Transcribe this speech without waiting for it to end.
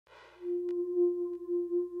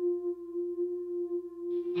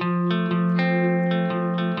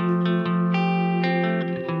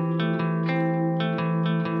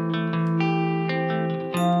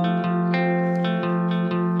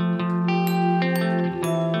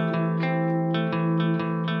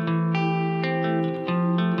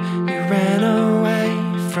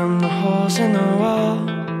in the wall.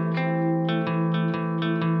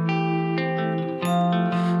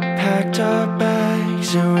 Packed our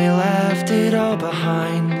bags and we left it all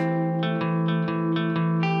behind.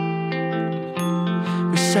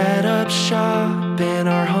 We set up shop in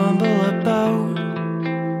our humble abode,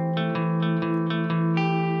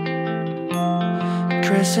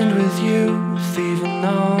 christened with youth even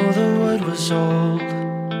though the wood was old.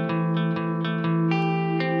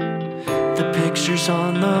 The pictures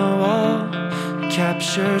on the wall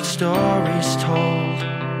captured stories told.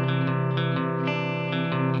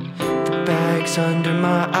 The bags under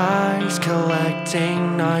my eyes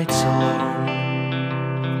collecting nights alone.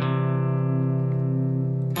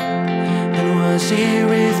 And was he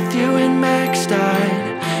with you when Max died?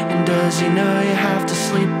 And does he know you have to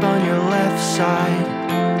sleep on your left side?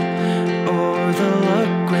 Or the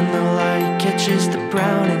look when the light catches the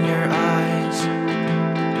brown in your eyes?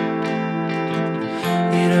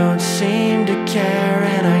 You don't seem to care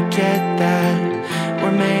and I get that.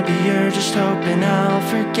 Or maybe you're just hoping I'll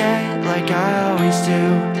forget, like I always do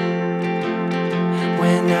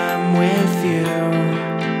when I'm with you.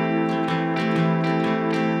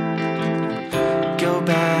 Go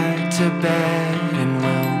back to bed and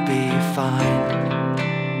we'll be fine.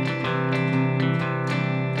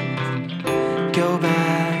 Go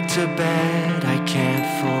back to bed, I can't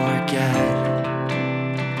forget.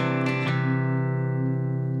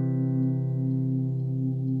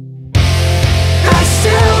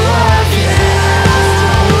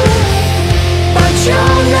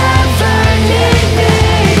 You'll never need me.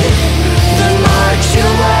 The marks you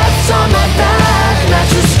left on my back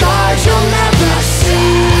match the scars you'll never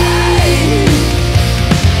see.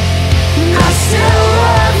 I still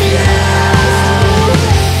love you,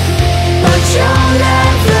 but you'll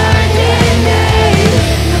never need me.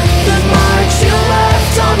 The marks you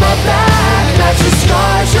left on my back match the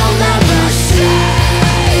scars you'll never see.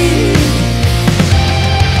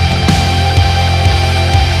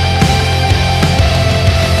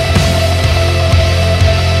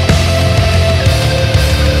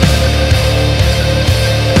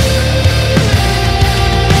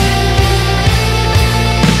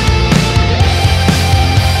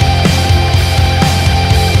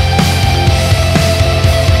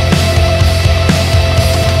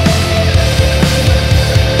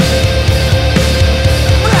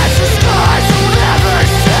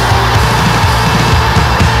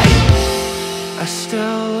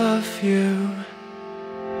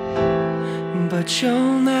 But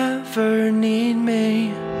you'll never need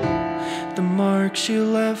me. The marks you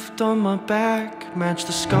left on my back match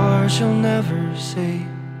the scars you'll never see.